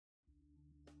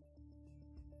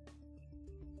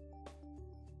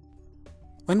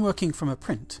When working from a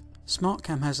print,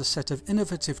 SmartCAM has a set of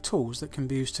innovative tools that can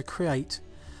be used to create,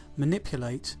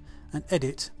 manipulate and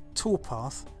edit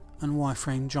toolpath and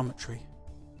wireframe geometry.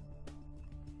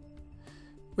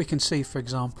 We can see, for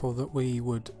example, that we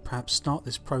would perhaps start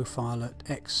this profile at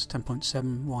x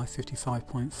 10.7, y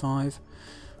 55.5,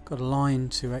 got a line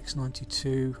to x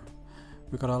 92,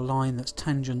 we've got a line that's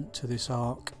tangent to this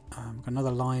arc, we've got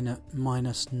another line at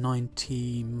minus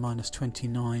 90, minus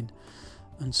 29,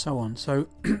 and so on. So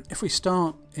if we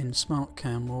start in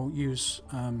SmartCAM, we'll use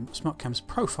SmartCAM's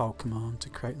profile command to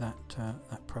create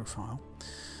that profile.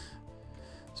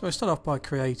 So I start off by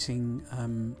creating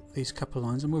these couple of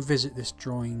lines, and we'll visit this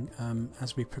drawing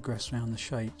as we progress around the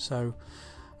shape. So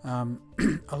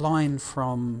a line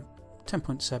from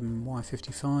 10.7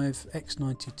 y55,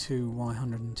 x92,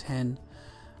 y110, and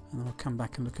then we'll come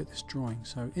back and look at this drawing.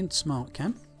 So in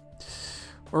SmartCAM,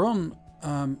 we're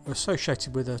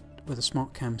associated with a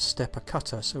SmartCAM stepper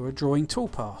cutter, so we're drawing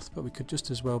toolpath, but we could just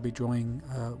as well be drawing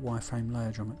wireframe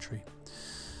layer geometry.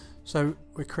 So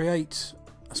we create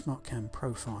a SmartCAM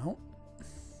profile.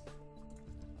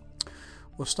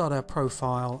 We'll start our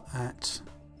profile at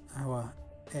our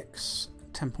x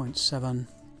 10.7,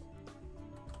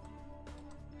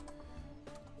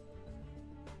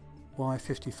 y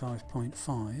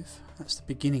 55.5. That's the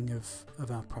beginning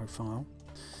of our profile.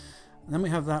 And then we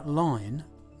have that line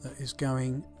that is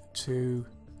going to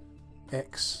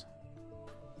x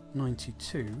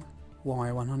 92,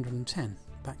 y 110.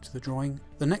 Back to the drawing.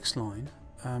 The next line,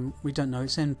 we don't know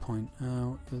its endpoint.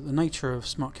 The nature of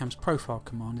SmartCAM's profile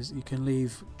command is that you can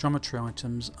leave geometry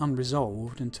items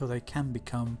unresolved until they can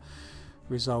become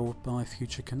resolved by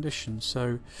future conditions.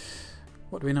 So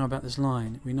what do we know about this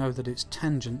line? We know that it's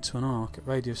tangent to an arc at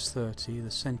radius 30,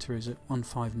 the centre is at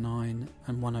 159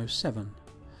 and 107.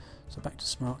 So back to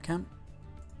SmartCAM.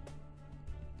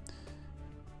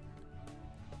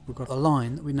 We've got a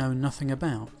line that we know nothing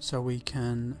about, so we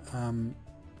can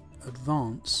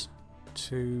advance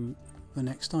to the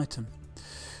next item,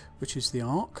 which is the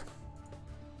arc.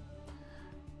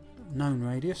 Known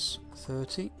radius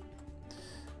 30,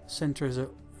 centre is at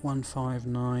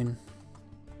 159,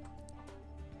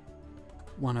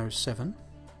 107.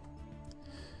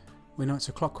 We know it's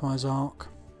a clockwise arc,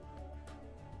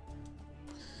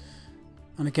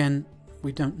 and again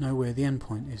we don't know where the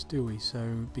endpoint is, do we?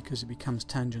 So because it becomes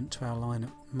tangent to our line at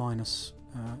minus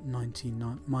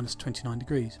 29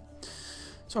 degrees.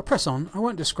 So I'll press on. I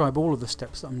won't describe all of the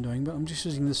steps that I'm doing, but I'm just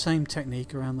using the same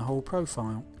technique around the whole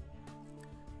profile.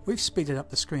 We've speeded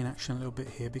up the screen action a little bit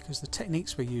here because the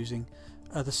techniques we're using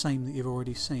are the same that you've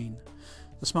already seen.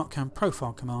 The SmartCAM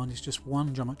profile command is just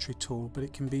one geometry tool, but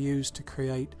it can be used to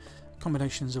create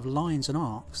combinations of lines and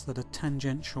arcs that are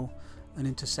tangential and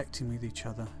intersecting with each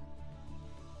other.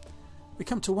 We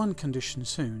come to one condition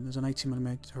soon. There's an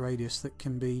 80mm radius that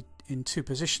can be in two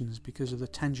positions because of the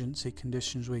tangency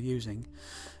conditions we're using,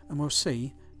 and we'll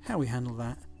see how we handle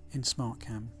that in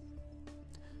SmartCAM.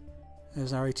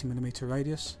 There's our 80mm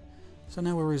radius, so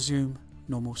now we'll resume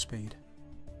normal speed.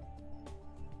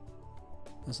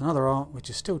 There's another arc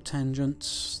which is still tangent,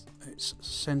 its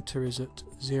centre is at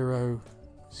 0,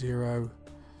 0,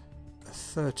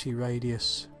 30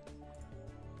 radius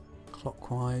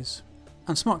clockwise.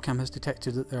 And SmartCAM has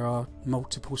detected that there are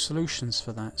multiple solutions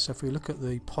for that. So if we look at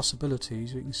the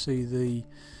possibilities, we can see the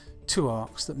two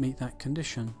arcs that meet that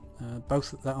condition.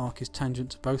 That arc is tangent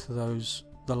to both of those,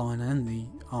 the line and the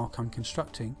arc I'm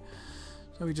constructing.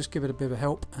 So we just give it a bit of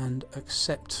help and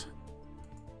accept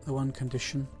the one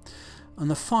condition. And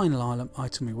the final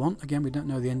item we want, again we don't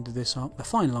know the end of this arc, the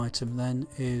final item then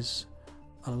is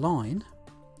a line,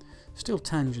 still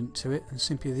tangent to it, and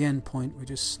simply the end point we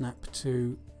just snap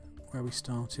to where we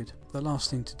started. The last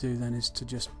thing to do then is to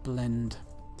just blend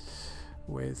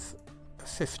with a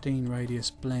 15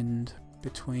 radius blend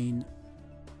between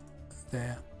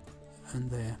there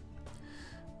and there.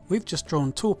 We've just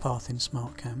drawn toolpath in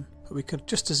SmartCAM, but we could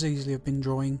just as easily have been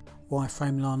drawing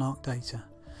wireframe line arc data.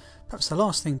 Perhaps the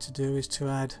last thing to do is to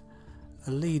add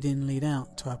a lead in, lead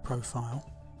out to our profile.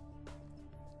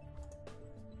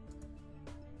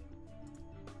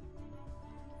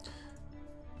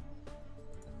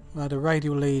 We'll add a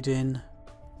radial lead in,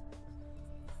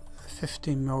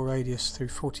 15mm radius through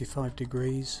 45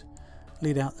 degrees,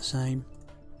 lead out the same,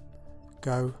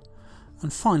 go,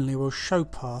 and finally we'll show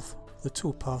path the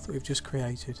toolpath that we've just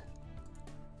created.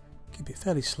 Keep it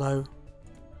fairly slow.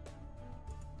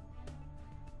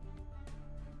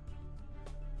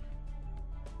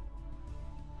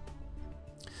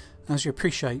 As you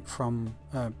appreciate from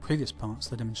previous parts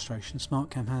of the demonstration,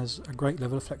 SmartCAM has a great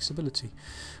level of flexibility.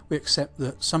 We accept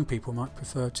that some people might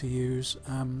prefer to use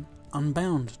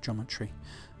unbound geometry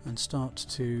and start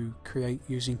to create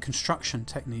using construction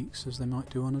techniques as they might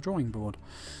do on a drawing board.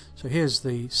 So here's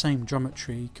the same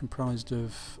geometry comprised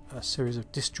of a series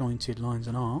of disjointed lines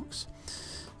and arcs,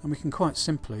 and we can quite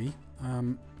simply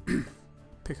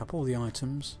pick up all the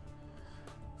items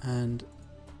and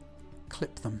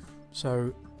clip them.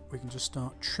 So we can just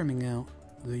start trimming out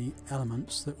the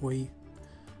elements that we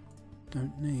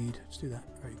don't need. Let's do that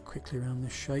very quickly around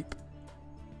this shape.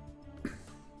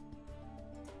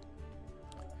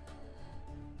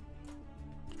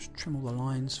 Just trim all the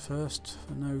lines first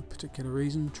for no particular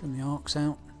reason. Trim the arcs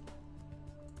out.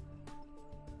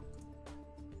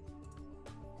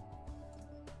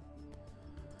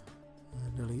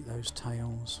 And delete those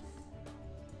tails.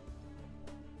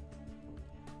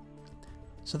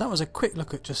 So that was a quick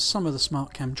look at just some of the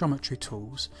SmartCAM geometry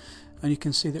tools, and you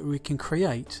can see that we can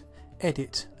create,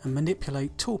 edit and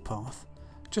manipulate toolpath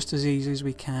just as easy as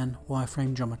we can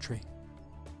wireframe geometry.